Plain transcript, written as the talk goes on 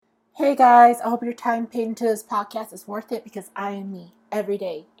Hey guys, I hope your time paid into this podcast is worth it because I am me every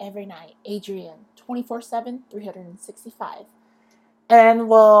day, every night, Adrienne, 24/7, 365. And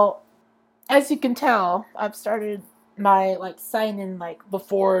well, as you can tell, I've started my sign in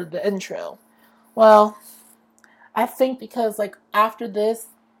before the intro. Well, I think because after this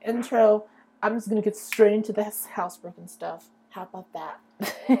intro, I'm just gonna get straight into this housebreaking stuff. How about that?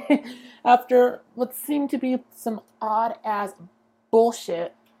 After what seemed to be some odd ass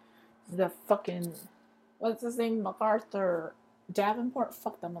bullshit, the fucking what's his name, MacArthur Davenport,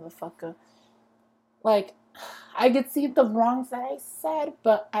 fuck that motherfucker. I could see the wrongs that I said,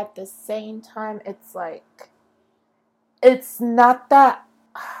 but at the same time, it's not that.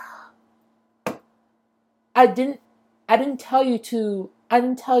 I didn't tell you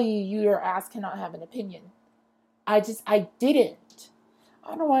your ass cannot have an opinion. I didn't.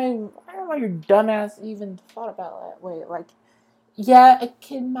 I don't know why your dumbass even thought about that way. Yeah, a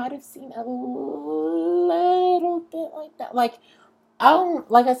kid might have seen a little bit like that. Like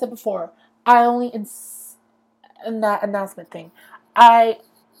I said before, I only in that announcement thing, I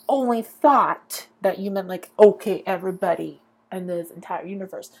only thought that you meant okay, everybody in this entire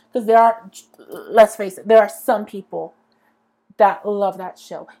universe. Because let's face it, there are some people that love that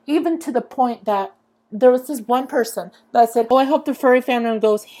show. Even to the point that there was this one person that said, I hope the furry fandom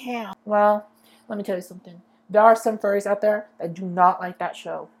goes ham. Well, let me tell you something. There are some furries out there that do not like that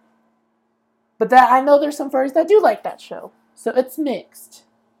show. But I know there's some furries that do like that show. So it's mixed.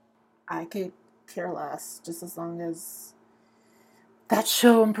 I could care less, just as long as that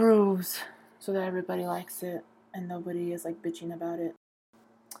show improves so that everybody likes it and nobody is bitching about it.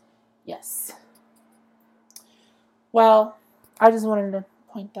 Yes. Well, I just wanted to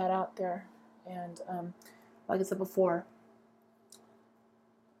point that out there. And like I said before,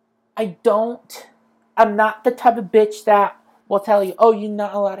 I'm not the type of bitch that will tell you, oh, you're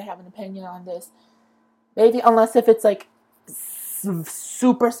not allowed to have an opinion on this. Maybe unless if it's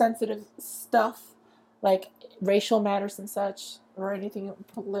super sensitive stuff, like racial matters and such, or anything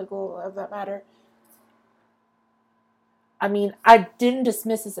political of that matter. I mean, I didn't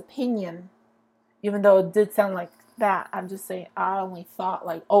dismiss his opinion, even though it did sound like that. I'm just saying, I only thought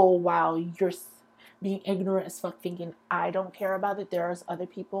oh wow, you're being ignorant as fuck, thinking I don't care about it. There's other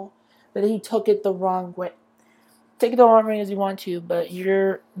people. But he took it the wrong way. Take it the wrong way as you want to, but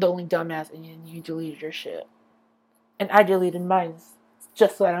you're the only dumbass and you deleted your shit. And I deleted mine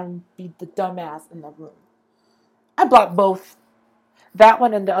just so I don't be the dumbass in the room. I blocked both. That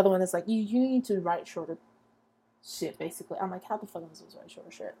one and the other one is you need to write shorter shit, basically. I'm how the fuck am I supposed to write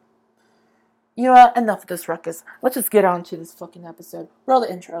shorter shit? You know what? Enough of this ruckus. Let's just get on to this fucking episode. Roll the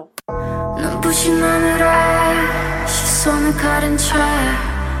intro. 눈부신 하늘에 시선을 가린 채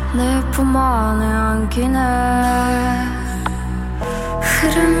내 품 안에 안기네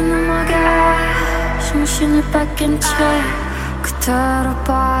흐르는 음악에 정신을 뺏긴 채 그대로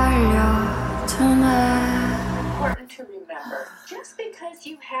빨려드네. Important to remember, just because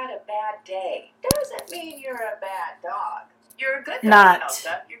you had a bad day doesn't mean you're a bad dog. You're a good dog,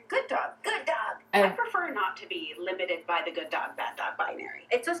 Elsa. You're a good dog. Good dog. I prefer not to be limited by the good dog, bad dog binary.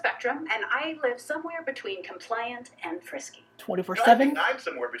 It's a spectrum, and I live somewhere between compliant and frisky. 24/7? I'm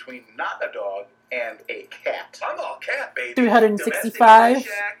somewhere between not a dog and a cat. I'm all cat, baby. 365? Domestic in the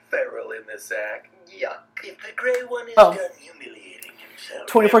shack, feral in the sack. Yuck. If the gray one is done humiliating himself.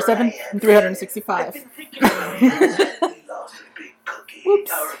 24/7 and 365. I've been thinking about it. We lost a big cookie. Whoops.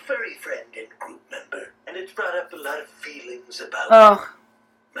 Our furry friend and group member. And it's brought up a lot of feelings about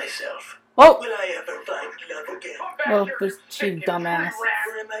myself. Oh. Will I ever find love again? Well, there's you dumbass.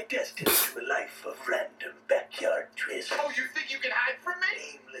 Or am I destined to a life of random backyard twists? Oh, you think you can hide from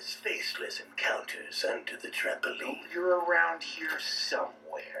me? Aimless, faceless encounters under the trampoline. Oh, you're around here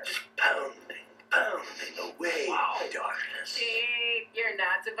somewhere. Just pounding away the darkness. Steve, you're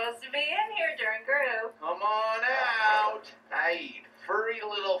not supposed to be in here during group. Come on out. I eat furry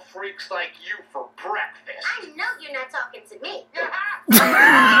little freaks like you for breakfast. I know you're not talking to me. And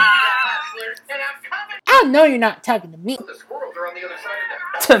I'm coming. I know you're not talking to me. The squirrels are on the other side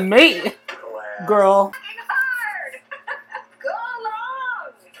of To me, girl. Hard. Go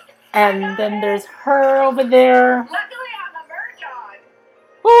along. And then there's her over there. Luckily, I'm a merman.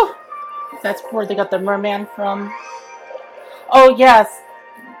 Oh, that's where they got the merman from. Oh, yes.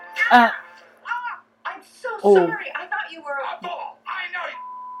 I'm so Oh. sorry. I thought you were a ball. I know you.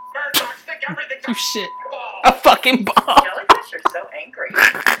 Bird dogs think everything's You shit. ball. A fucking ball. Jellyfish are so angry.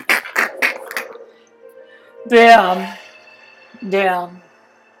 Damn.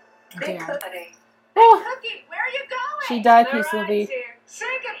 Big Cookie. Oh, Cookie, where are you going? she died The peacefully. ride's here. Say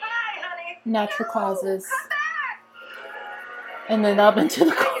goodbye, honey. Natural No, causes. Come back. And then up into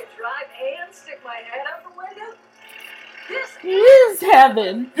the I car. can drive is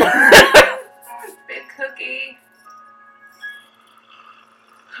heaven. Big Cookie.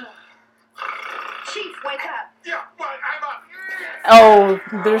 Chief, wake up. Yeah, well, I'm up. Oh,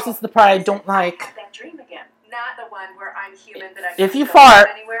 this is the part I don't like. Have that dream again. Not the one where I'm human that I If you can't go fart,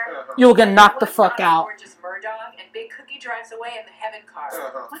 anywhere. you'll get knocked the One's fuck on a out. gorgeous Murdog, and Big Cookie drives away in the heaven car.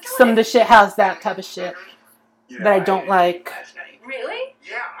 Wonder Some of what the shit has that type of shit that I don't like. Last night. Really?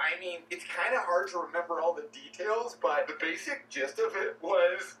 Yeah, I mean, it's kind of hard to remember all the details, but the basic gist of it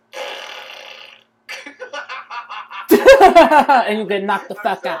was... And you get knocked the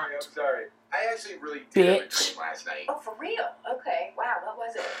fuck out. I'm sorry. I actually really did have a Bitch. dream last night. Oh, for real? Okay. Wow, what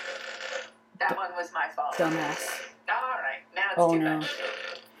was it? That one was my fault. Dumbass. All right, now it's Oh too no. much.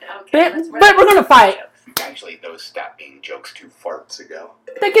 Okay, let's But we're gonna fight. Actually, those stopped being jokes 2 farts ago.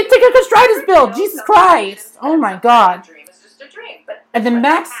 They can take a gastritis bill. Jesus Christ. Oh my god. Dream is just a dream, but And then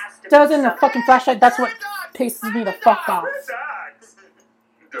Max does it in a fucking flashlight. That's what pisses me the fuck off.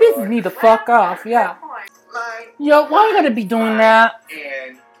 Pisses me the fuck off, yeah. Mine Yo, why you gotta be doing that?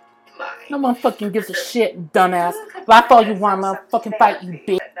 and mine. No one fucking gives a shit, dumbass. Laugh all you want, I'll fucking fight you,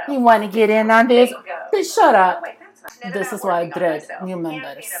 bitch. You wanna get in on this? Bitch, shut up. This is why I dread new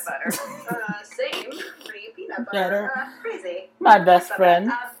members. Same. Free peanut Better. Crazy. My best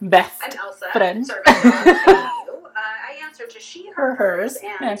friend. Best I'm Elsa. friend. I answer to she, Her, her, hers,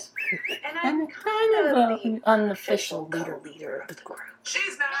 and I'm and kind of an unofficial leader of the group.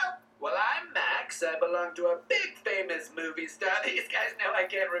 She's not. Well, I'm Max. I belong to a big famous movie star. These guys know I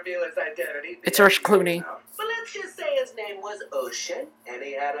can't reveal his identity. It's George Clooney. But let's just say his name was Ocean, and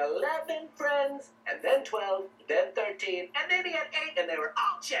he had 11 friends, and then 12, then 13, and then he had 8, and they were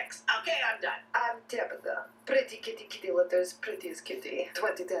all chicks. Okay, I'm done. I'm Tabitha. Pretty kitty Waters, prettiest kitty,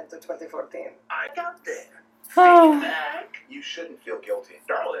 2010 to 2014. I got there. Oh. Feedback. You shouldn't feel guilty.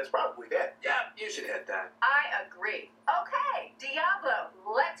 Darla is probably dead. Yeah, you should hit that. I agree. Okay, Diablo,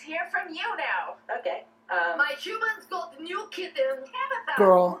 let's hear from you now. Okay. My humans got new kitten. Tabitha,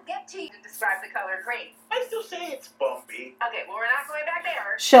 Girl. we'll get to you to describe the color green. I still say it's bumpy. Okay, well, we're not going back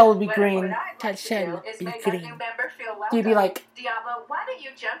there. Shell would be What green. I'd like That to shell do would is be make our green. new member feel welcome. You'd be like, Diablo, why don't you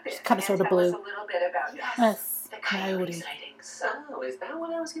jump in kinda and sorta tell us blue. a little bit about yourself? yes, The kind of coyote. exciting. So, is that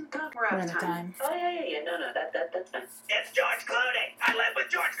what I was going to talk about? We're out of time. Oh, yeah. No, that's fine. It's George Clooney. I live with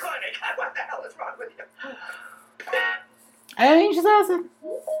George Clooney. God, what the hell is wrong with you? I mean, just awesome.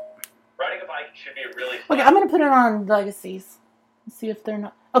 Riding a bike should be a really Okay, I'm gonna put it on Legacies. See if they're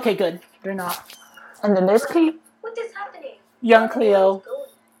not. Okay, good. They're not. And then there's What is happening? young Cleo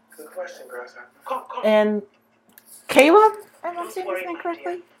Good question, Grasshopper. Come. and Caleb. Am I saying his name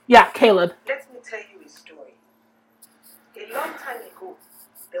correctly? Yeah, Caleb. Let me tell you a story. A long time ago,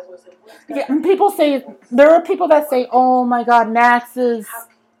 there was a Yeah, and people say there are people that say, "Oh my God, Max is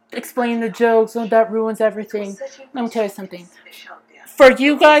explaining the jokes, and that ruins everything." Let me tell you something. For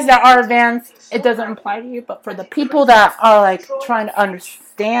you guys that are advanced, it doesn't apply to you. But for the people that are like trying to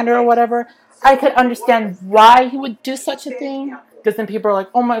understand or whatever, I could understand why he would do such a thing. Because then people are like,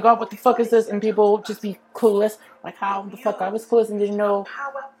 "Oh my God, what the fuck is this?" And people just be clueless, like how the fuck I was clueless and didn't know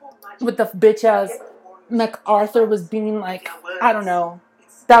what the bitch ass MacArthur was being like. I don't know.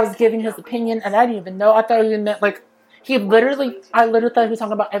 That was giving his opinion, and I didn't even know. I thought he meant like I literally thought he was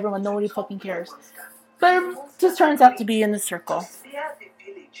talking about everyone. Nobody fucking cares. But it just turns out to be in the circle.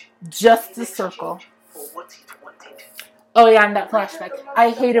 Just the circle. Oh yeah, and that flashback. I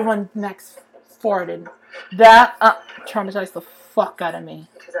hated when Max farted. That traumatized the fuck out of me.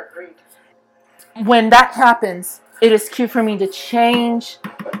 When that happens, it is cue for me to change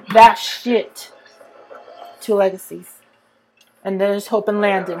that shit to Legacies. And there's Hope and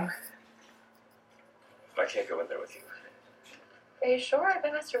Landon. I can't go in there with you. Are you sure? I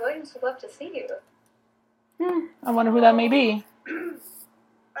bet Mr. Williams would love to see you. I wonder who that may be.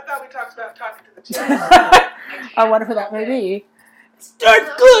 I thought we talked about talking to the chat. I wonder who that may be. Start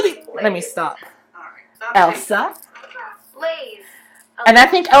Clooney! Let me stop. Elsa? Blaze. And I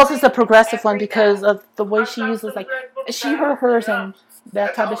think Elsa's a progressive one because of the way she uses like she, her, hers, and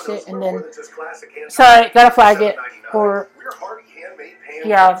that type of shit. And then, sorry, gotta flag it. Or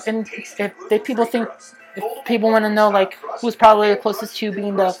yeah, and if people think, if people want to know like who's probably the closest to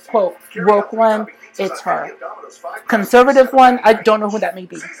being the quote woke one, it's her. Conservative one, I don't know who that may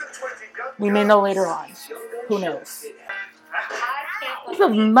be. We may know later on. Who knows? There's a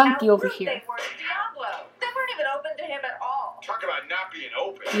monkey over here. They weren't even open to him at all. Talk about not being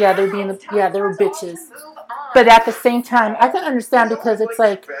open. Yeah, they're being they were bitches. But at the same time, I can understand because it's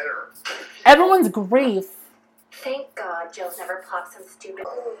like everyone's grief. Thank God Jill's never popped some stupid.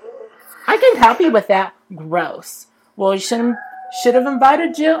 I can help you with that. Gross. Well, you should have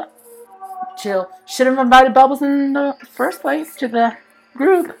invited Jill Jill should have invited Bubbles in the first place to the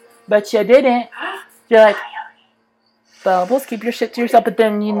group, but you didn't. You're like, Bubbles, keep your shit to yourself, but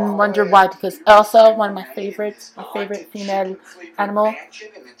then you wonder why, because Elsa, one of my favorites, my favorite female animal.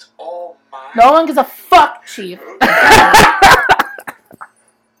 No one gives a fuck, Chief.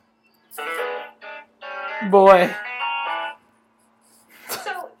 Boy.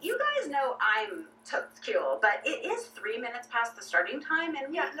 So, you guys know I'm Tokyo, but it is 3 minutes past the starting time,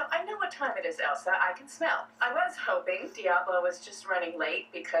 and Yeah, no, I know what time it is, Elsa. I can smell. I was hoping Diablo was just running late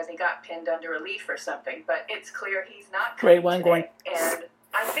because he got pinned under a leaf or something, but it's clear he's not Great coming one, going. today, and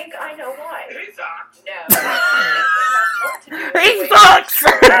I think I know why. He sucks. No. It has more to do with the He way sucks!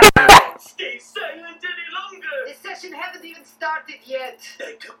 Stay silent any longer. The session haven't even started yet.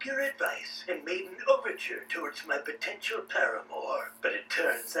 I took your advice and made an overture towards my potential paramour, but it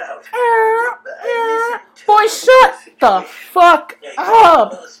turns out I listened to Boy, shut the fuck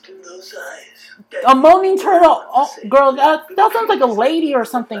up! lost in those eyes. A moaning turtle, oh, girl, that sounds like a lady or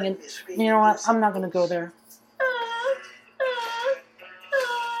something, and you know what, I'm not gonna go there.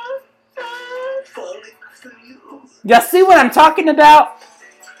 Falling for you. You see what I'm talking about?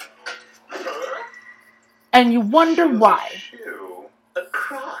 And you wonder why. You. A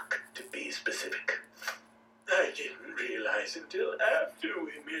croc, to be specific. I didn't realize until after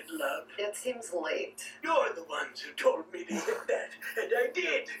we made love. It seems late. You're the ones who told me to hit that, and I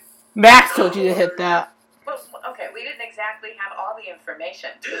did. Max told you to hit that. Well, okay, we didn't exactly have all the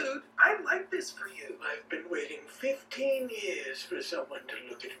information. Dude, I like this for you. I've been waiting 15 years for someone to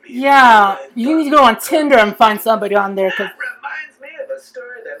look at me. Yeah, you need to go on Tinder and find somebody on there, cause That reminds me of a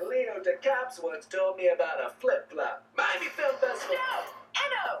story that Leo DeCaps once told me about a flip-flop. Miami Film Festival. No,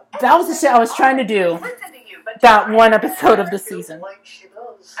 Edo! that was the shit I was trying to do. Listen to you, but That one episode of the season. Like she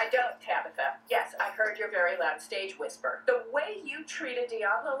does. I don't, Tabitha. Yes, I heard your very loud stage whisper. The way you treated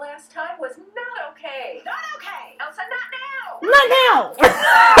Diablo last time was not okay. Not okay! Elsa, not now! Not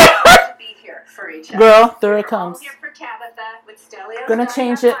now! To be here for each other. Girl, there it We're all comes. here for Tabitha with Stelio. Gonna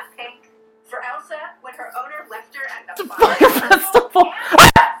starting change her it. hot pink. For Elsa when her owner left her at the The fire fucking festival.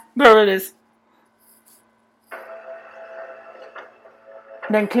 There it is.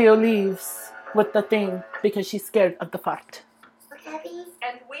 Then Cleo leaves with the thing because she's scared of the fart.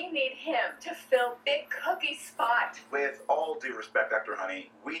 And we need him to fill Big Cookie's spot. With all due respect, Dr.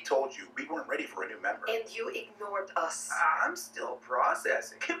 Honey, we told you we weren't ready for a new member. And you ignored us. I'm still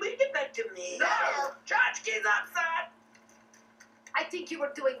processing. Can we get back to me? No! Tchotchke's upset! I think you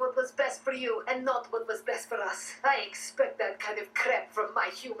were doing what was best for you and not what was best for us. I expect that kind of crap from my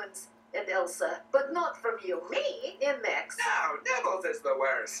humans and Elsa, but not from you. Me and Max. No, Nibbles is the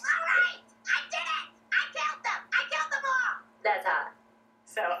worst. Alright! I did it! I killed them! I killed them all! That's hot.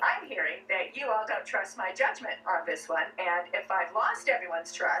 So I'm hearing that you all don't trust my judgment on this one, and if I've lost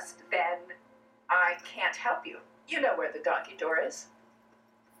everyone's trust, then I can't help you. You know where the donkey door is.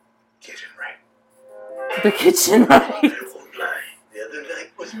 Kitchen right. The kitchen, right? I won't lie. The other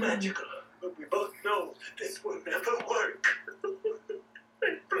night was magical, but we both know that this will never work.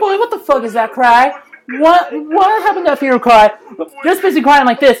 Boy, what the fuck is that cry? What happened to that fear cry? Just basically crying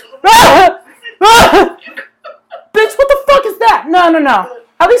like this. Ah! Ah! Bitch, what the fuck is that? No.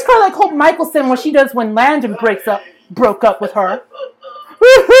 At least cry like Hope Michelson when she does when Landon broke up with her.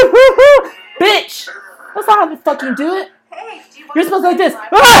 Bitch! That's not how you fucking do it. Hey, do you want You're supposed to like this.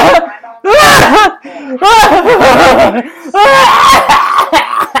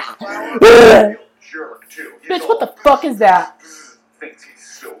 Jerk, too. Bitch, what the fuck is that? Thinks he's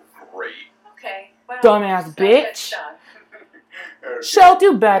so great. Okay, well... Dumbass so bitch. that's done. Okay. She'll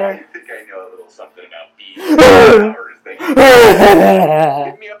do better. I think I know a little something about bees.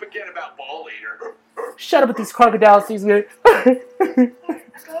 Hit me up again about Ball Eater. Shut up with these crocodiles, these good. Good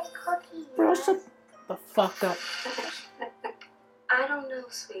cookie. Bro, shut the fuck up. I don't know,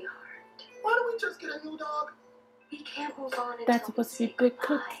 sweetheart. Why don't we just get a new dog? We can't move on until That's we supposed to say be Big goodbye.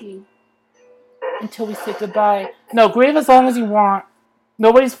 Cookie. Until we say goodbye. No, grieve as long as you want.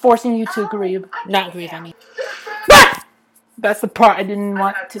 Nobody's forcing you to grieve. Not grieve, I mean. Ah! That's the part I didn't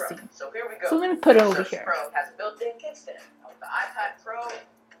want iPad to Pro. see. So here we go. So let me put it over Surface here. Pro has a built-in kickstand. On the iPad Pro,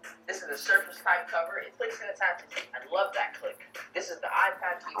 this is the Surface type cover. It clicks and attaches. I love that click. This is the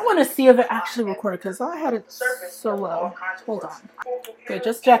iPad. I want to see if it actually recorded because I had it so low. Hold on. Okay,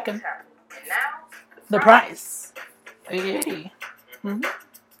 just checking. And now, The price. $880. Mm-hmm.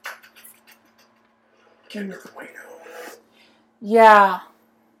 Yeah.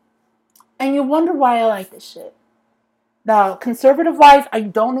 And you wonder why I like this shit. Now, conservative-wise, I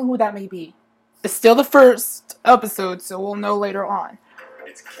don't know who that may be. It's still the first episode, so we'll know later on.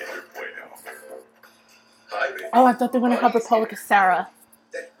 It's Kinder Bueno. Hi, baby. Oh, I thought they were going to have Republic of Sarah.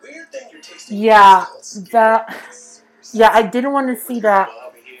 That weird thing you're tasting Yeah, that. Yeah, I didn't want to see that.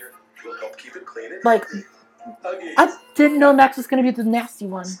 Like, I didn't know Max was going to be the nasty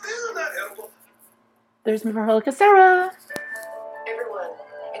one. There's Maholica Sarah. Everyone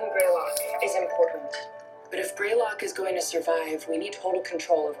in Greylock is important. But if Greylock is going to survive, we need total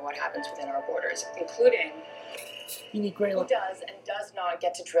control over what happens within our borders, including you need who Greylock. does and does not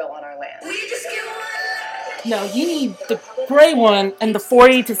get to drill on our land. No, you need the gray one and the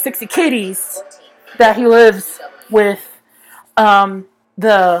 40 to 60 kitties that he lives with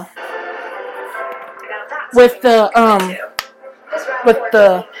the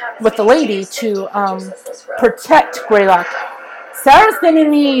lady to protect Greylock. Sarah's gonna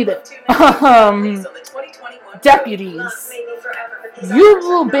need deputies. You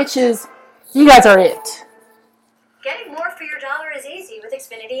little bitches, you guys are it. Getting more for your dollar is easy with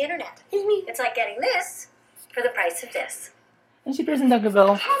Xfinity Internet. It's like getting this for the price of this. And she appears in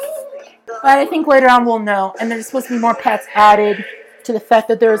Dunkerville. But I think later on we'll know. And there's supposed to be more pets added to the fact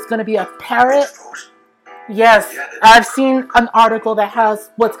that there's going to be a parrot. Yes, I've seen an article that has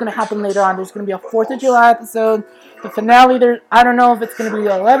what's going to happen later on. There's going to be a 4th of July episode. The finale, I don't know if it's going to be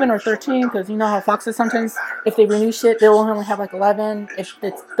 11 or 13, because you know how Fox is sometimes. If they renew shit, they will only have like 11. If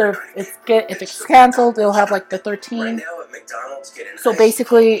it's canceled, they'll have like the 13. So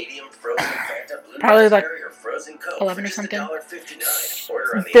basically, probably like 11 or something.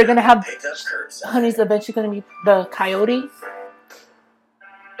 They're going to have, Honey's eventually going to meet the coyote.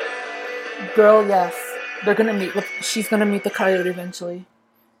 Girl, yes. They're going to meet with, she's going to meet the coyote eventually.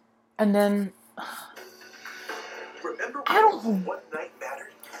 And then, I don't know.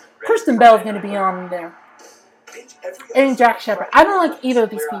 Kristen Bell's going to be on there. And Jack Shepherd. I don't like either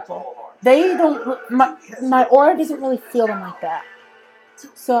of these people. They don't, my aura doesn't really feel them like that.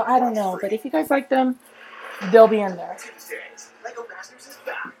 So I don't know. But if you guys like them, they'll be in there.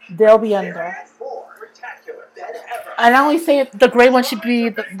 They'll be in there. And I only say the gray one should be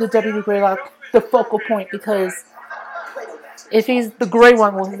the Deputy Greylock, the focal point, because if he's the gray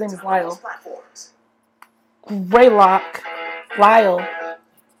one, well, his name is Lyle. Greylock, Lyle.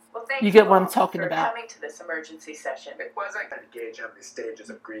 Well, thank you get what I'm talking for about. Coming to this emergency session. It wasn't going to gauge how many stages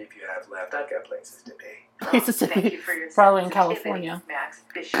of grief you have left. I've got places to be. Places to Thank be. you for your Probably in sensitivity, California. Max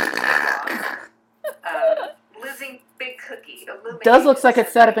Bishop. Losing Big Cookie. Does look like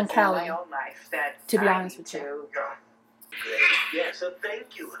it's set up in Cali, my own life that to be I honest need with you. Yeah, so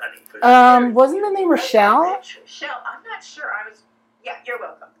thank you, honey, for Wasn't the name Rochelle? Michelle, I'm not sure. Yeah, you're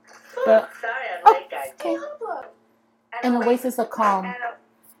welcome. But, Sorry, I'm late, guys. okay. An oasis of calm. An oasis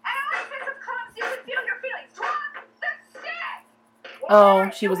of calm so you can feel your feelings. Drop the stick! Oh,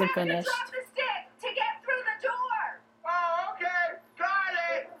 she wasn't finished. Drop the stick to get through the door! Oh, okay. Got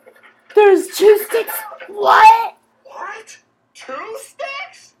it. There's 2 sticks. What? What? 2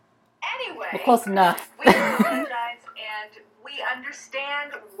 sticks? Anyway, Well, close enough. we apologize and we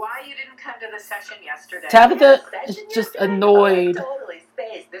understand why you didn't come to the session yesterday. Tabitha is just annoyed Totally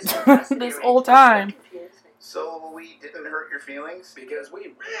spaced. this whole time. So we didn't hurt your feelings? Because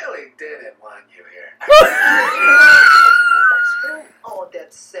we really didn't want you here. Oh,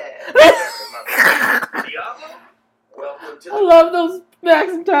 that's sad. Diablo? Welcome to I love those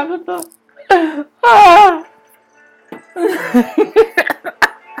Max and Tabitha. Ah.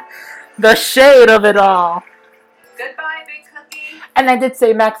 The shade of it all. Goodbye, Big Cookie. And I did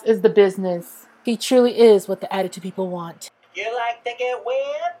say Max is the business. He truly is what the attitude people want. You like to get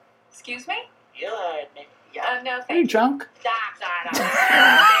wet? Excuse me? You heard me. No, Are you thank drunk? Stop.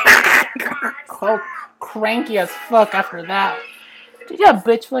 Oh, cranky as fuck after that. Did you have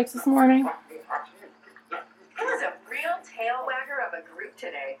bitch flex this morning? It was a real tail wagger of a group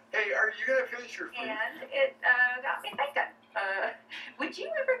today. Hey, are you going to finish your food? And it got me thinking. Would you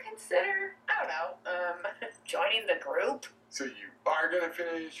ever consider, I don't know, joining the group? So you are going to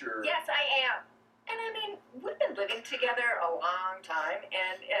finish your... Yes, I am. And I mean, we've been living together a long time,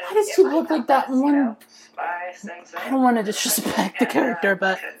 and Why does she look like that one? I don't want to disrespect the character,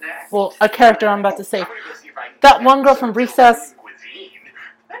 but... Well, a character I'm about to say. That one girl from Recess.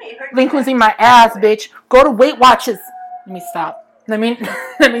 Lean Cuisine my ass, bitch. Go to Weight Watchers. Let me stop. Let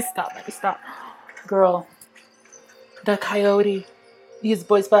me stop. Girl. The coyote. He's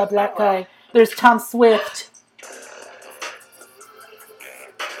voiced by a black guy. There's Tom Swift.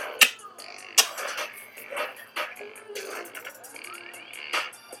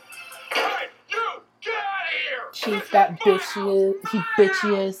 Hey, you! Get out of here! She's that bitch she is. He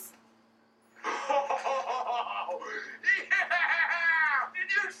bitchy is. Oh, yeah! Did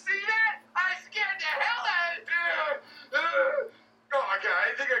you see that? I scared the hell out of you! Oh my god, I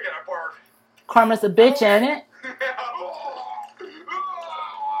think I got a barf. Karma's a bitch, ain't it?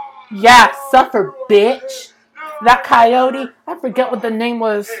 Yeah, suffer, bitch. That coyote, I forget what the name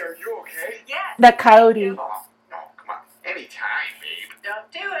was. Hey, are you okay? Yes. That coyote. Oh, no, come on. Anytime, babe.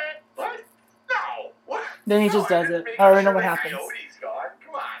 Don't do it. What? No. What? Then he No, just does I'm it. just I already making know sure what the happens. coyote's gone.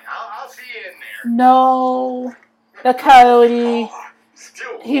 Come on, I'll see you in there. No. The coyote. Oh,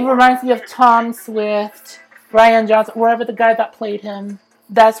 still He warm. reminds me of Tom Swift, Ryan Johnson, wherever the guy that played him.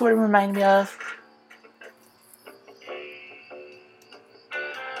 That's what it reminded me of.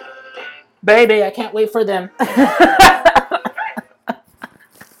 Baby, I can't wait for them. I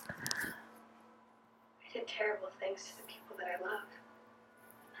did terrible things to the people that I love.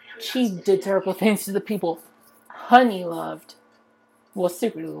 She did terrible things to the people Honey loved. Well,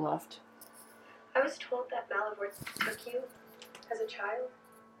 secretly loved. I was told that Malivore took you as a child.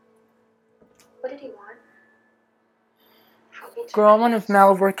 What did he want? Help me to Girl, I wonder if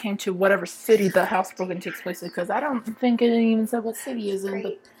Malivore came to whatever city the housebroken takes place in, because I don't think it even said what city is in.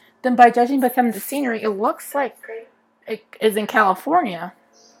 But then by judging by some of the scenery, it looks like it is in California.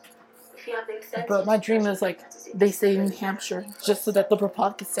 But my dream is like they say New Hampshire, just so that the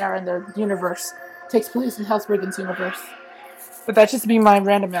Podcast and the universe takes place in Housebroken's universe. But that just be my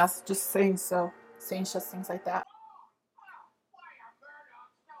random ass, just saying so, saying just things like that.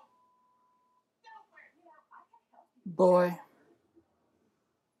 Boy.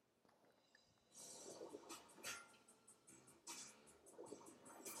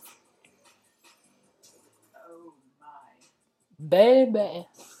 Oh my. Baby.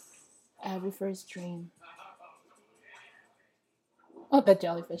 Every first dream. Oh, that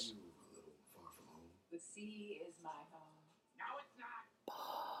jellyfish. The sea is my home. No, it's not.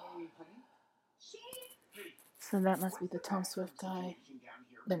 Hey, honey. So that must be the Tom Swift guy.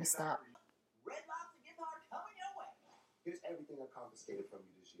 Let me stop. Red Lobster gift card coming your way. Here's everything I confiscated from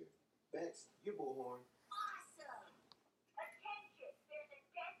you this year. Bex, your bullhorn. Awesome. Attention, there's a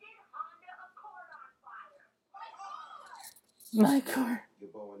dented Honda Accord on fire. My car.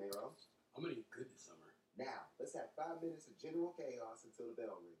 Your bow and arrow. I'm gonna eat good this summer. Now, let's have 5 minutes of general chaos until the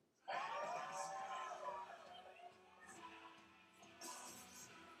bell rings.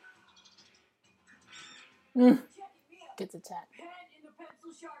 Gets attacked. Pen in the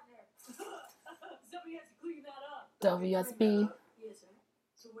pencil sharpener. Somebody has to clean that up. WSB. Yes, sir.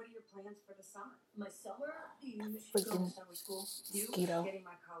 So what are your plans for the summer? My summer? You should Freaking go to summer school. You mosquito. getting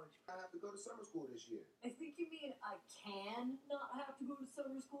my college. I have to go to summer school this year. I think you mean I can not have to go to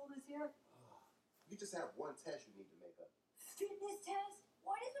summer school this year? You just have one test you need to make up. Fitness test?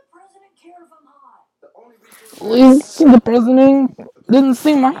 Why does the president care if I'm hot? The only reason At least the president didn't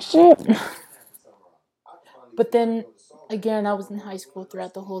see my shit. But then, again, I was in high school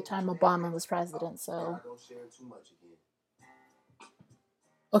throughout the whole time Obama was president, so...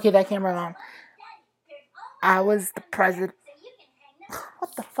 Okay, that camera on. I was the president...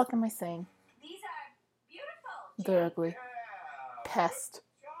 What the fuck am I saying? They're ugly. Pest.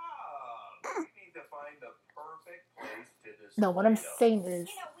 No, what I'm saying is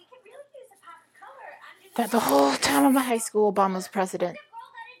that the whole time of my high school, Obama was president.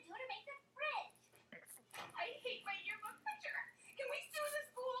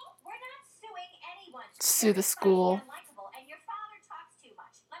 Sue the school.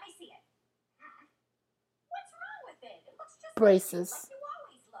 Braces.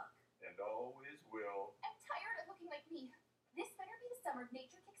 And always will. I'm tired of looking like me. This better be the summer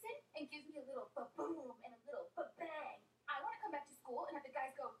nature kicks in and gives me a little ba-boom and a little ba-bang. I want to come back to school and have the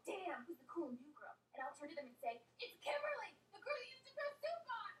guys go, damn, who's the cool new girl? And I'll turn to them and say, it's Kimberly, the girl you used to throw soup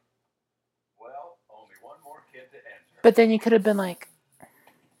on. Well, only one more kid to enter. But then you could have been like,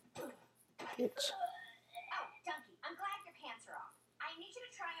 bitch. Oh, Donkey, I'm glad your pants are off. I need you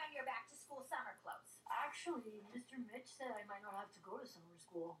to try on your back-to-school summer clothes. Actually, Mr. Mitch said I might not have to go to summer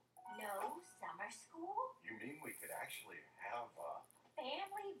school. No summer school? You mean we could actually have a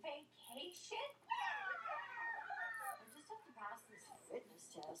family vacation? I just have to pass this fitness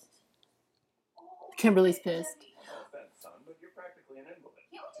test. Kimberly's pissed. No offense, son, but you're practically an invalid.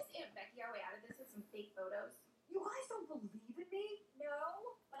 Can't we just Aunt Becky our way out of this with some fake photos? You guys don't believe in me?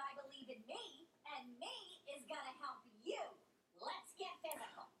 No, but I believe in me, and me is gonna help you. Let's get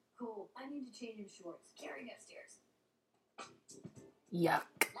physical. Cool. I need to change in shorts. Carry me upstairs. Yuck.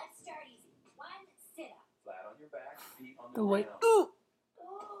 Let's start easy. One sit-up. Flat on your back, feet on the Oh, wait. ground. Ooh.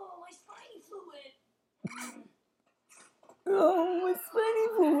 Oh, my spiny fluid. Oh, my spiny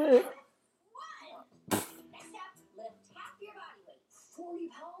fluid. Next up, lift half your body weight. 40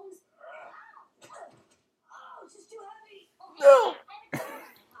 pounds? Oh, it's just too heavy. No.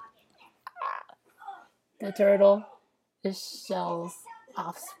 The turtle is Shell's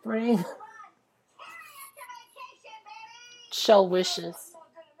offspring. Shell wishes.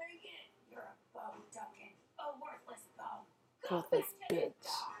 with this bitch.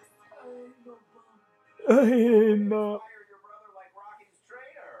 I am not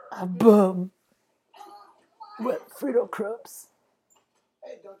a bum. What Frito Crumbs?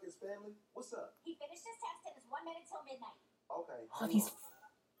 Hey, Duncan's family, what's up? He finished his test and is 1 minute till midnight. Okay. Oh, these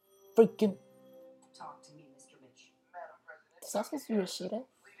freaking. Talk to me, Mr. Mitch. Is that supposed to be Rashida?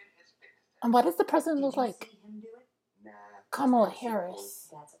 And what does the president look like? See him do it? Nah. Kamala Harris.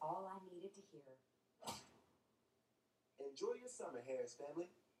 That's all I needed to hear. Enjoy your summer, Harris family.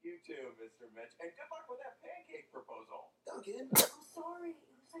 You too, Mr. Mitch. And good luck with that pancake proposal. Duncan. I'm sorry.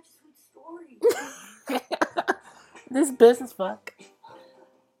 It was such a sweet story. This business fuck.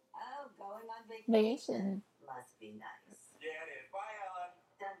 Oh, going on Vacation. Must be nice. Yeah, it is. Bye, Ellen.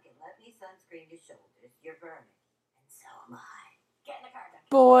 Duncan, let me sunscreen your shoulders. You're burning. And so am I. Get in the car, Duncan.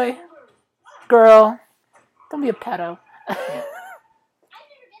 Boy. Girl. Don't be a pedo. I've never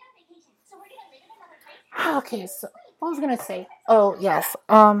been on vacation, so we're gonna live in another place. Okay, so what was I gonna say? Oh yes. Do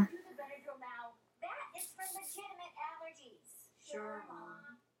the Benadryl now. That is for legitimate allergies. Sure,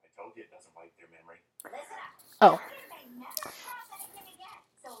 Mom. I told you it doesn't wipe their memory. Listen up. Oh. They never cross anything again.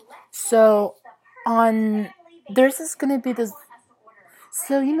 So on there's just gonna be this.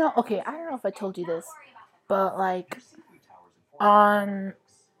 So you know, okay, I don't know if I told you this, but like on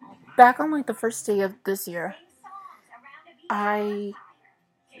back on like the first day of this year, I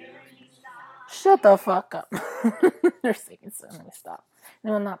shut the fuck up. They're singing, so I'm gonna stop.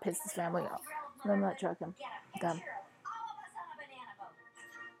 And I will not piss this family off. And I'm not joking. Them. Hey,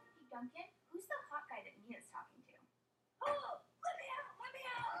 Duncan, who's the hot guy that Mia's talking to? Oh, let me out! Let me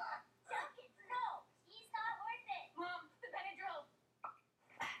out! Duncan, no! He's not worth it! Mom, the Benadryl!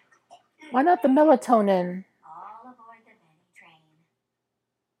 Why not the melatonin? All aboard the Benny train.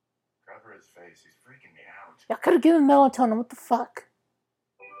 Cover his face. He's freaking me out. Y'all could have given melatonin. What the fuck?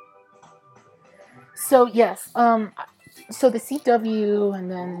 So yes, so the CW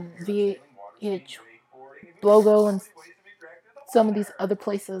and then VH logo and some of these other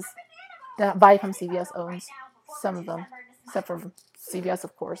places that Viacom CBS owns, some of them, except for CBS,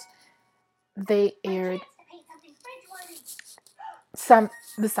 of course, they aired the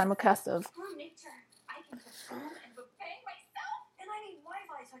simulcast of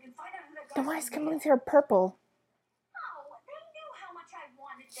then why is Kimberly's hair purple? Oh, they knew how much I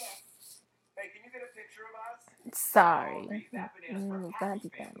wanted this. Hey, can you get a picture of us? Sorry. Happy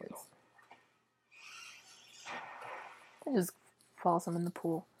families. I just falls them in the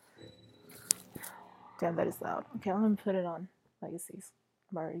pool. Damn, that is loud. Okay, let me put it on Legacies.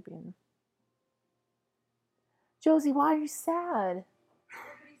 I'm already being. Josie, why are you sad?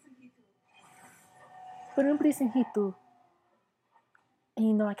 And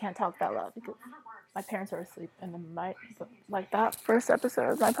you know I can't talk that loud because my parents are asleep and then like that first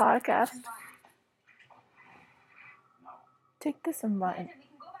episode of my podcast. Take this and run. We can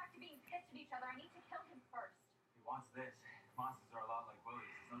go back to being pissed at each other. I need to kill him first. He wants this. Monsters are a lot like bullies.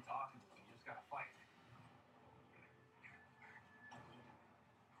 There's no talking to them. You just gotta fight.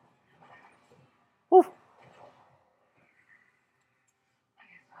 Oof.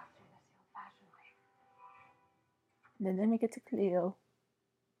 And then we get to Cleo.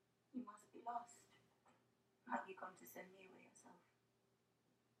 You must be lost. Are you going to send me away yourself?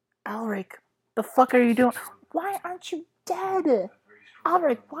 Alric, the fuck are you doing? Why aren't you dead?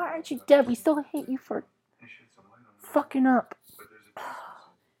 Alric, why aren't you dead? We still hate you for fucking up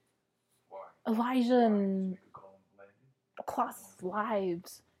Elijah and Klaus's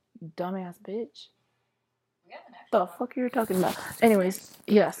lives, you dumbass bitch. The fuck are you talking about? Anyways,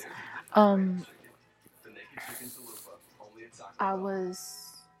 yes. I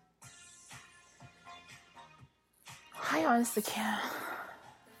honestly can't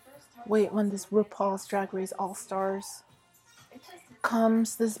wait when this RuPaul's Drag Race All-Stars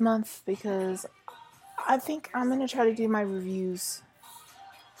comes this month because I think I'm gonna try to do my reviews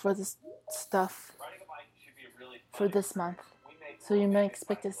for this stuff for this month. So you may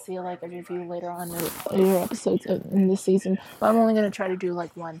expect to see like a review later on in later episodes in this season. But I'm only gonna try to do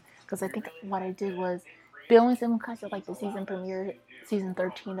like one because I think what I did was the only thing because of like the season premiere, season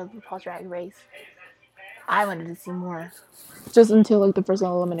 13 of RuPaul's Drag Race. I wanted to see more, just until like the first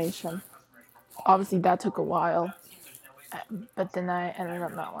elimination. Obviously that took a while, but then I ended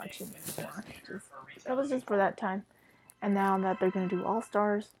up not watching it anymore. It was just for that time. And now that they're gonna do All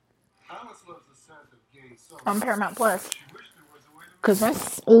Stars on Paramount Plus, because my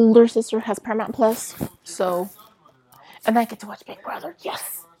older sister has Paramount Plus, so and I get to watch Big Brother,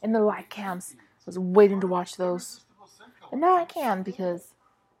 yes, in the live cams. I was waiting to watch those, and now I can because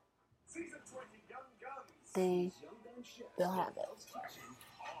they'll have it.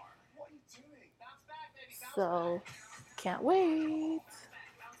 So Can't wait.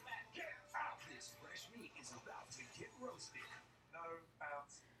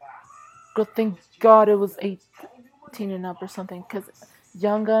 Good, thank God it was 18 and up or something. Because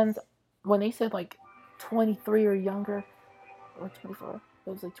Young Guns, when they said like 23 or younger, or 24, it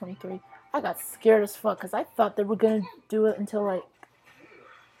was like 23. I got scared as fuck because I thought they were gonna do it until like.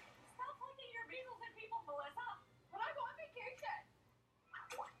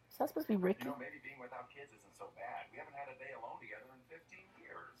 Is that supposed to be Ricky? You know, maybe being without kids isn't so bad. We haven't had a day alone together in 15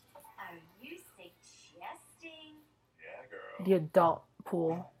 years. Are you suggesting? Yeah, girl. The adult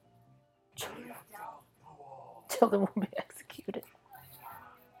pool. Children will be executed.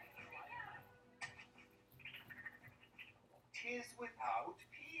 Tis without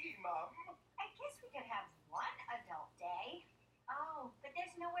P, Mum. I guess we could have one adult day. Oh, but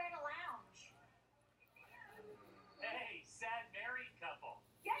there's nowhere to lounge. Hey, sad married couple.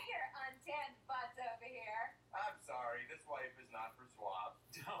 Get your untanned butts over here. I'm sorry, this wife is not for swabs.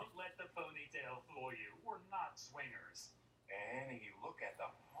 Don't let the ponytail fool you. We're not swingers. Annie, look at the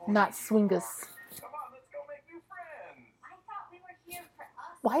Not swingers. Come on, let's go make new friends. I thought we were here for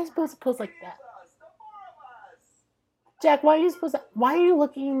us. Why are you supposed to pose like that? Jack, why are you supposed to? Why are you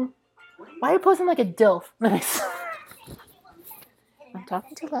looking? Why are you posing like a DILF? I'm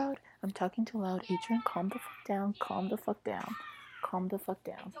talking too loud. I'm talking too loud. Adrian, calm the fuck down. Calm the fuck down. Calm the fuck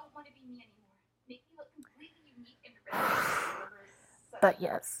down. I don't want to be me anymore. Make me look completely unique and original. But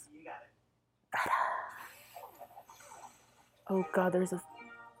yes. Oh God, there's a.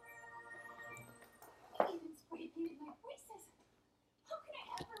 Even spray painted my braces. How can I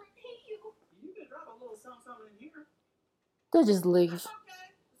ever repay you? You could drop a little something in here. They'll just leave. Okay.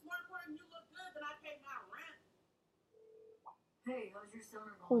 It's more important you look good than I pay my rent. Hey, how's your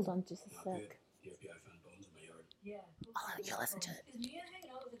summer going? Hold on just a sec. The FBI found bones in my yard. Yeah. I'll let you listen to it. Is Mia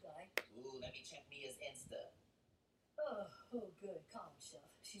hanging out with a guy? Ooh, let me check Mia's Insta. Oh, good. Calm yourself.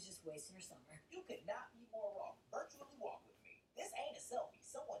 She's just wasting her summer. You could not be more wrong. Virtually walk with me. This ain't a selfie.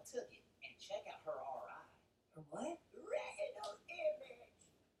 Someone took it. And check out her RI. Her what? Retinal image.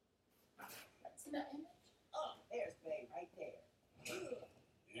 That's not image. Oh, there's Babe right there.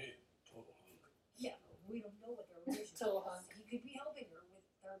 Yeah, total hunk. Yeah, we don't know what their relationship Total is. hunk. He could be helping her with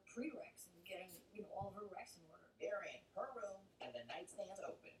her prereqs and getting, all of her recs in order. They're in her room and the nightstand's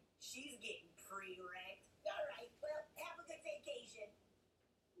open. She's getting pre-wrecked. All right, well, have a good vacation.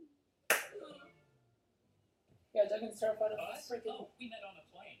 Yeah, Duggan started Us? freaking. Oh, we met on a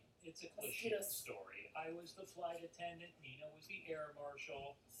plane. It's a cliche Mosquitoes. story. I was the flight attendant. Nina was the air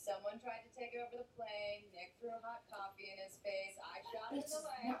marshal. Someone tried to take over the plane. Nick threw hot coffee in his face. I shot him in the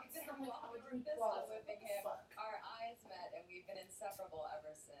leg. While we were pistol whipping him, our eyes met, and we've been inseparable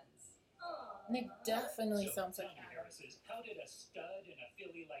ever since. Nick definitely So, sounds like tell me, Harris, how did a stud and a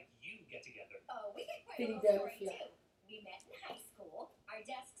filly like you get together? Oh, we get quite Billy a little story, Delphia. too. We met in high school. Our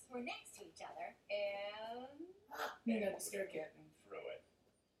desks were next to each other. And... You know, the scared kid. Getting through it.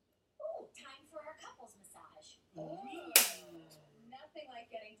 Ooh, time for our couples massage. Nothing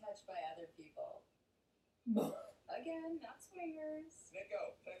like getting touched by other people. Again, not swingers.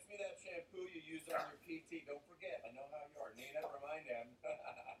 Nico, text me that shampoo you used on your PT. Don't forget, I know how you are. Nina, remind him.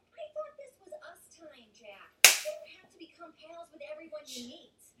 I thought this was us time, Jack. You don't have to become pals with everyone you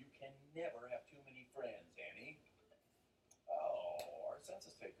meet. You can never have too many friends, Annie. Oh, our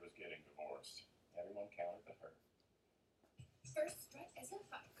census taker is getting divorced. Everyone counted to her. First strut as a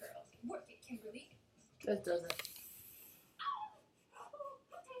fight girl. Work it, Kimberly. That doesn't.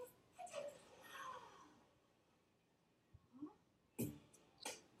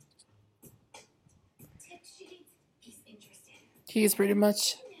 Tip sheet. He's interested. He is pretty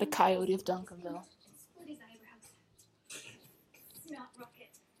much the coyote of Duncanville. Split his eyebrows. Not rocket.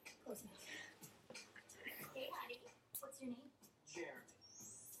 Close enough. Hey, honey. What's your name? Jeremy.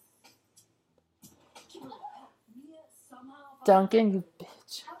 Kimberly. Mia somehow. Duncan, you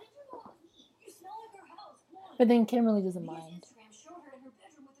bitch. How did you know it was me? You smell like her house. Come on. But then Kimberly doesn't Mia's mind. Instagram showed her in her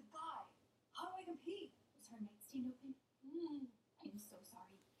bedroom with a guy. How do I compete? Was her nightstand open? I'm so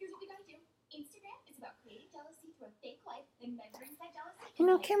sorry. Here's what we gotta do. Instagram is about creating jealousy through a fake life, then measuring that jealousy. You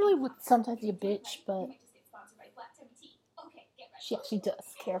know, Kimberly would sometimes be a bitch, but You might just get sponsored by Black Tummy Tea. Okay, get ready. she actually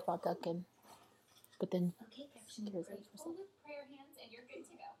does care about Duncan. But then Okay, she cares pray 8%. full with prayer hands and you're good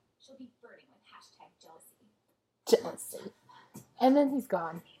to go. She'll be burning with #jealousy. Jealousy. And then he's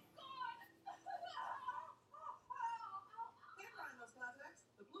gone. Can't find those contacts.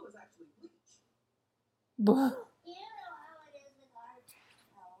 The blue is actually bleach. You know how it is with art.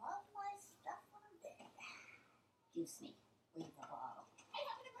 I love my stuff when I'm dead. Juice me. Leave the bottle. I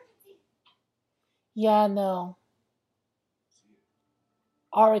have an emergency. Yeah, no.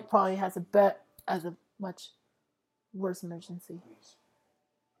 Arik probably has a much Worst emergency. Please.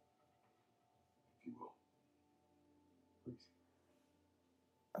 If you will. Please.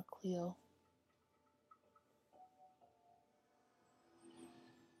 A Cleo.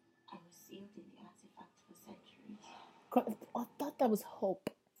 I was sealed in the artifact for centuries. I thought that was Hope.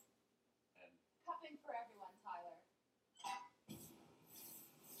 Cupping for everyone, Tyler.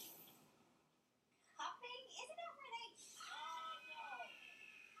 Cupping? Isn't that where they...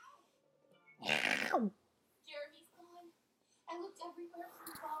 Ow. Jeremy's gone. I looked everywhere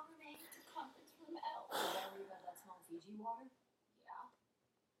from ballroom A to conference room L. Did I read about that small Fiji water? Yeah.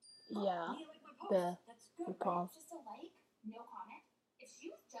 Yeah. Oh, like my post. The That's good, RuPaul. right? Just a like, no comment. If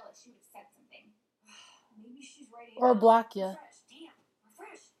she was jealous, she would have said something. Maybe she's writing. Or block you. Refresh. Damn.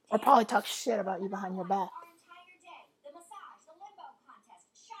 Refresh. Or probably talk shit about you behind your back. Our entire day. The massage, the limbo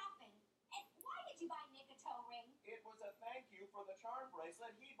contest, shopping. And why did you buy Nick a toe ring? It was a thank you for the charm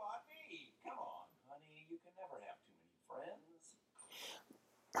bracelet he bought me. Come on, honey. You can never have too many friends.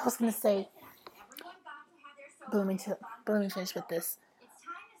 I was gonna say, Everyone got to have their but let me finish with this. It's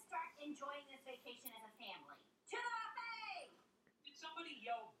time to start enjoying this vacation as a family. To the buffet! Did somebody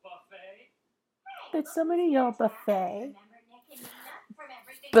yell buffet? Did somebody yell buffet? Remember Nick and Nina from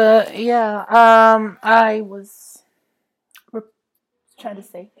everything? But yeah, I was trying to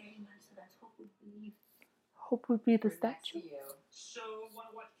say, Hope would be the statue. So, wanna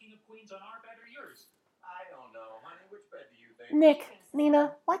watch King of Queens on our bed or yours? I don't know, honey. Which bed do you think? Nick,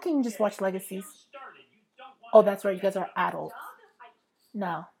 Nina, why can't you just watch Legacies? Oh, that's right, you guys are adults.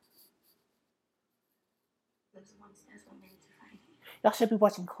 No. Y'all should be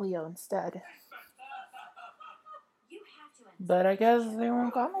watching Cleo instead. But I guess they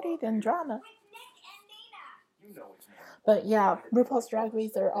want comedy than drama. You know it's more. But yeah, RuPaul's Drag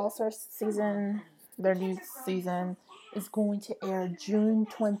Race, their All-Star season, their new season, is going to air June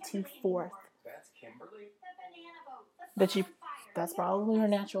 24th. That's Kimberly? But that's probably her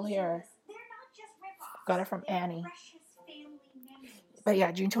natural hair. Got it from Annie. But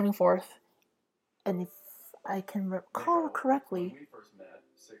yeah, June 24th. And if I can recall correctly, When we first met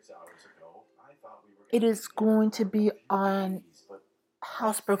 6 hours ago, I thought we were it is going to be on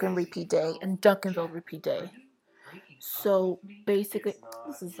Housebroken repeat day and Duncanville repeat day. So basically,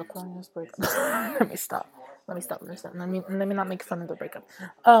 this is the corniest breakup. Let me stop. Let me not make fun of the breakup.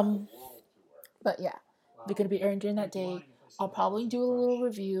 But yeah, they're gonna be airing during that day. I'll probably do a little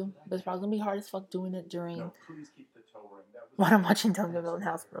review, but it's probably gonna be hard as fuck doing it during when I'm watching Duncanville and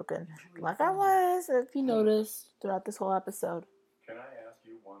Housebroken. Like I was, if you noticed throughout this whole episode. Can I ask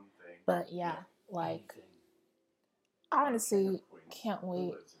you one thing? But yeah, like I honestly can't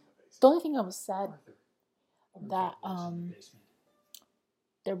wait. The only thing I was sad that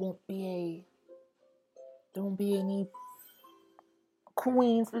there won't be any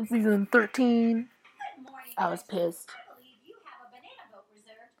Queens in season 13. I was pissed. I believe you have a banana boat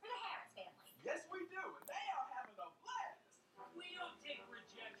reserved for the Harris family. Yes, we do, and they are having a blast. We don't take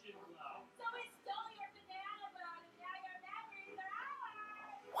rejection well. So we stole your banana boat, and now your memories are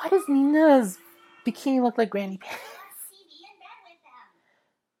ours. Why does Nina's bikini look like Granny Pants? TV in bed with them.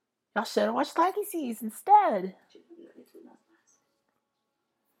 Y'all should have watched Legacies instead.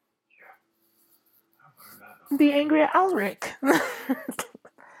 Be angry at Alric.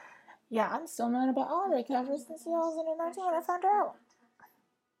 Yeah, I'm still mad about Alric ever since 2019 when I found out.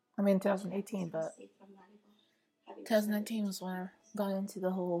 I mean 2018, but 2019 was when I got into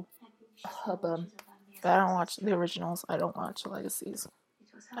the whole hubbub. But I don't watch the originals. I don't watch Legacies.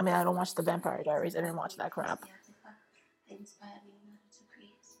 I mean, I don't watch the Vampire Diaries. I didn't watch that crap. We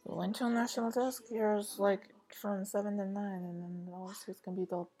went to National Desk years like from 7 to 9, and then all this is gonna be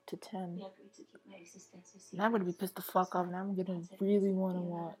up to 10. And I'm gonna be pissed the fuck off, and I'm gonna really want to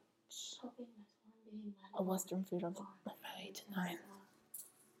watch a Western Freedom from 8 to 9.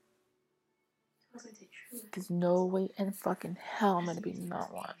 There's no way in fucking hell I'm gonna be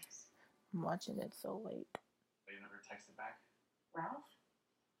not watching it so late. They never texted back. Ralph?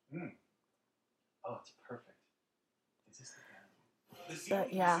 Oh, it's perfect. Is this the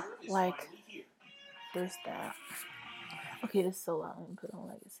But yeah, like, there's that. Okay, this is so loud. I'm gonna put on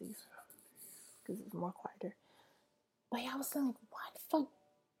Legacies because it's more quieter. But yeah, I was saying, like, why the fuck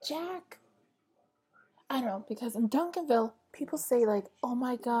Jack? I don't know, because in Duncanville, people say, like, oh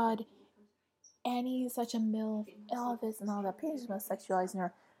my god, Annie is such a MILF, and all this and all that. People just sexualizing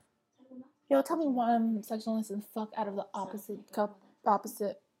her. Yo, tell me why I'm sexualizing the fuck out of the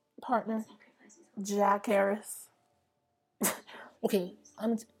opposite partner, Jack Harris. Okay,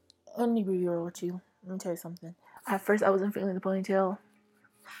 let me be real with you. Let me tell you something. At first, I wasn't feeling the ponytail.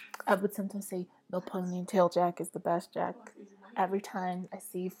 I would sometimes say, no ponytail Jack is the best Jack. Every time I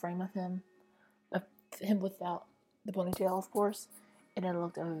see a frame of him without the ponytail, of course, and it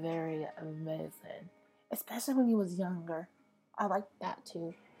looked very amazing. Especially when he was younger. I liked that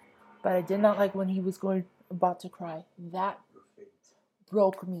too. But I did not like when he was about to cry. That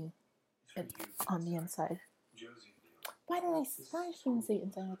broke me on the inside. Why shouldn't say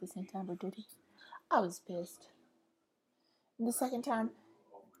inside at the same time, or did he? I was pissed. And the second time,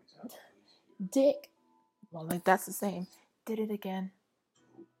 Dick, well, like that's the same, did it again.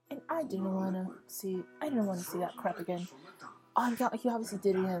 And I didn't want to see that crap again. He obviously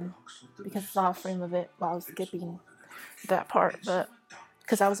did it again because it's not a frame of it while I was skipping that part, but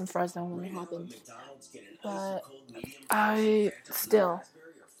because I was in Fresno when it happened. But I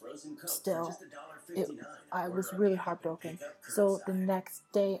I was really heartbroken. So the next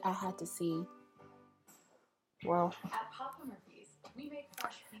day I had to see, well,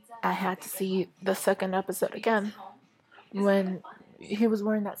 I had to see the second episode again when he was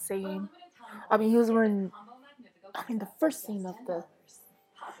wearing that same, the first scene of the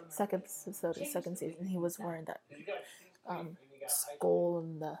second episode, the second season, he was wearing that skull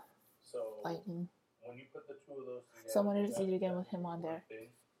and the lightning. So I wanted to see it again with him on there.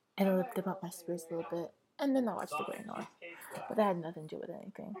 And it lifted up my spirits a little bit. And then I watched the Grey North. But that had nothing to do with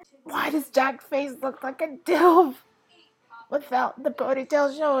anything. Why does Jack's face look like a dilf? Without the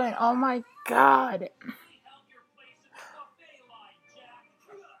ponytail showing. Oh my god.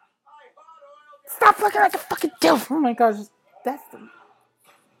 Stop looking like a fucking dilf. Oh my gosh.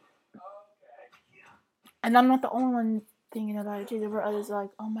 And I'm not the only one thinking about it too. There were others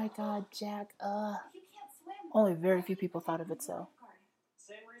like, oh my god, Jack, Only very few people thought of it so.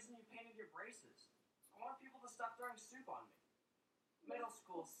 Same reason you painted your braces. I want people to stop throwing soup on me. Middle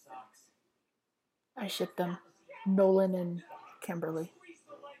school sucks. I shipped them. Nolan and Kimberly.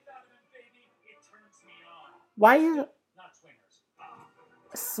 Why you...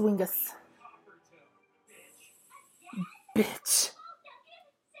 Swingus. Bitch.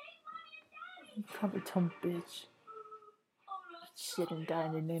 Cumberton bitch. Shit and die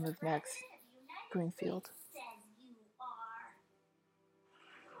in the name of Max Greenfield.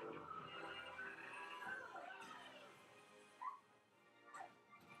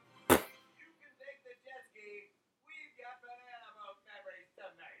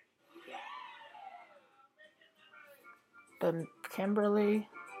 But Kimberly.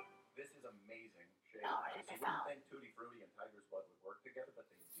 This is amazing. I didn't think Tutti Frutti and Tiger's Blood would work together, but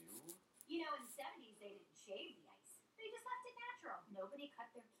they do. You know, in the 70s, they didn't shave the ice. They just left it natural. Nobody cut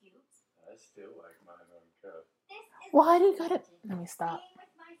their cubes. I still like mine uncut. Why do you gotta... Let me stop.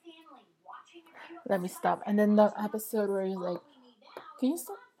 Let me stop. And then the episode where he's like, can you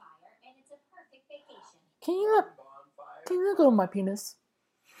stop? Can you not go to my penis?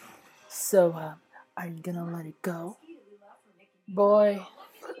 So, are you gonna let it go? Boy,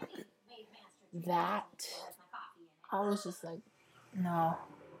 that, I was just like, no.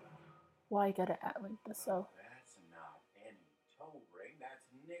 Why you gotta act like this? So. That's not any toe ring. That's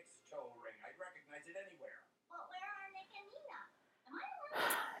Nick's toe ring. I'd recognize it anywhere. Well, where are Nick and Nina?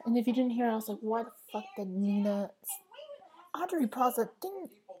 And if you didn't hear, I was like, why the fuck did Nina... Audrey Plaza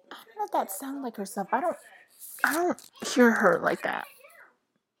didn't... I don't know if that sounded like herself. I don't hear her like that.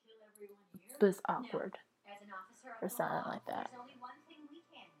 But it's awkward. Or something like that.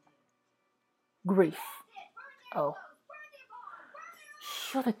 Grief. Oh.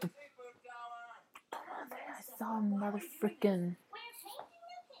 Shut it. I saw another freaking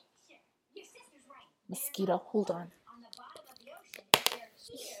mosquito. Hold on.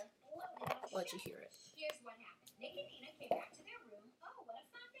 I'll let you hear it. Here's what happened. Nick and Nina came back to their room. Oh, what a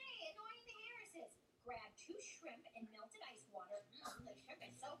fun day. Annoying the Harrises. Grabbed 2 shrimp and melted ice water. The shrimp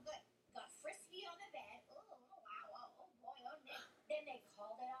is so good. Got frisky on the bed. Oh, wow. Oh, boy, oh, Nick. Then they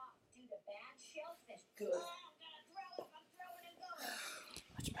called it off due to bad shellfish. Good. Oh, I'm gonna throw it. I'm throwing and going.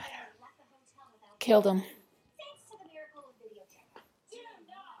 Much better. They left the hotel without... Killed him. Thanks to the miracle of video check.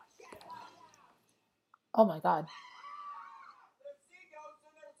 Oh my god.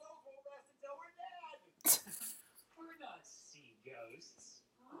 We're not sea ghosts.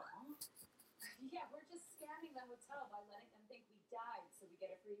 Yeah, we're just scamming the hotel by letting them think we died so we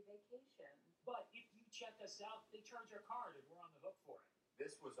get a free vacation. But if you check us out, they charge our card and we're on the hook for it.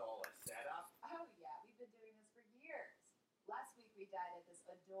 This was all a setup? Oh yeah, we've been doing this for years. Last week we died at this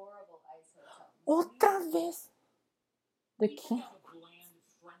adorable ice hotel. Otra vez. The king.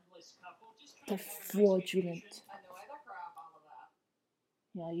 They're fraudulent. Annoy the crap out of that.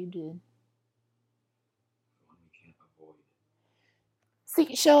 Yeah, you did.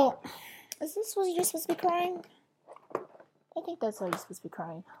 See, so, is this what you're supposed to be crying? I think that's how you're supposed to be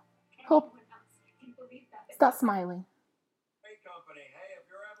crying. Hope. Stop smiling. Hey, company. Hey, if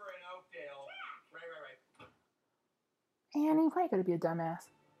you're ever in Oakdale. Right. Annie, why you gotta be a dumbass?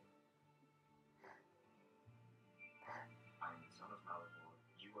 I'm the son of Malivore.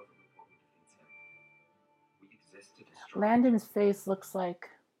 You are the report who defeats him. We exist to destroy. Landon's face looks like.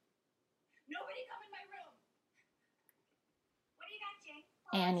 Nobody come in my room. What do you got, Jake?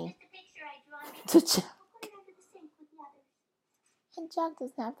 Annie. Just a picture I drew on my To Jack. I'll put it under the sink with the others. And Jack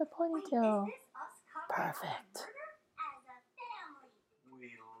doesn't have the ponytail. Wait, is this us covering Perfect. our murder as a family?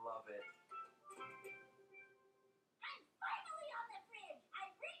 We love it. I'm finally on the fridge.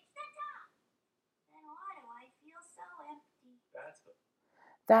 I've reached the top. Then why do I feel so empty?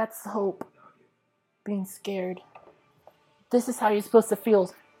 That's hope. Being scared. This is how you're supposed to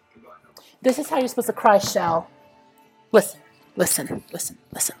feel. This is how you're supposed to cry, Shell. Listen, listen, listen,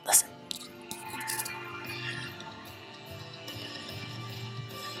 listen, listen.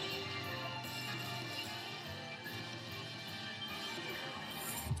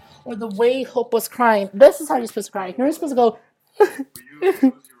 Or the way Hope was crying. This is how you're supposed to cry. You're supposed to go,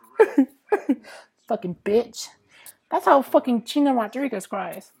 fucking bitch. That's how fucking Gina Rodriguez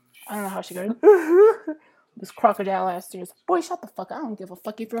cries. I don't know how she goes. This crocodile ass tears. Boy, shut the fuck up. I don't give a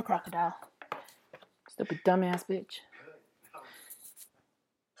fuck if you're a crocodile. Stupid dumbass bitch.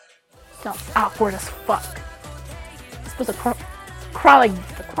 Sounds awkward as fuck. You're supposed to cry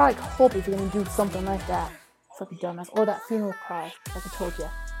like Hope if you're gonna do something like that. Fucking dumbass. Or that funeral cry, like I told you.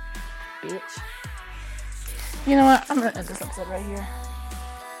 Bitch. You know what? I'm gonna end this episode right here.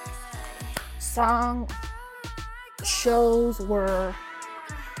 Song shows were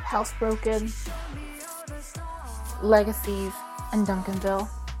Housebroken, Legacies, and Duncanville.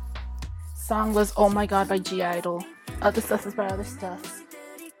 Song was Oh My God by G-Idol. Other stuff is by other stuff.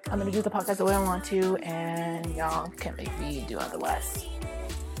 I'm gonna do the podcast the way I want to, and y'all can't make me do otherwise.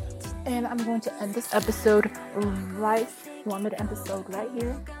 And I'm going to end this episode right. You want me to end this episode right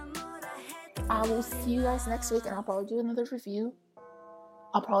here? I will see you guys next week, and I'll probably do another review.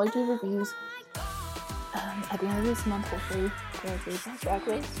 I'll probably do reviews at the end of this month, hopefully, for Drag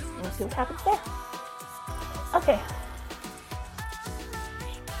Race, and we'll see what happens there. Okay.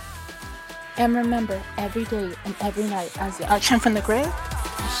 And remember, every day and every night, as you outshine from the grave,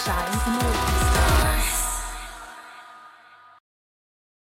 you shine in the light.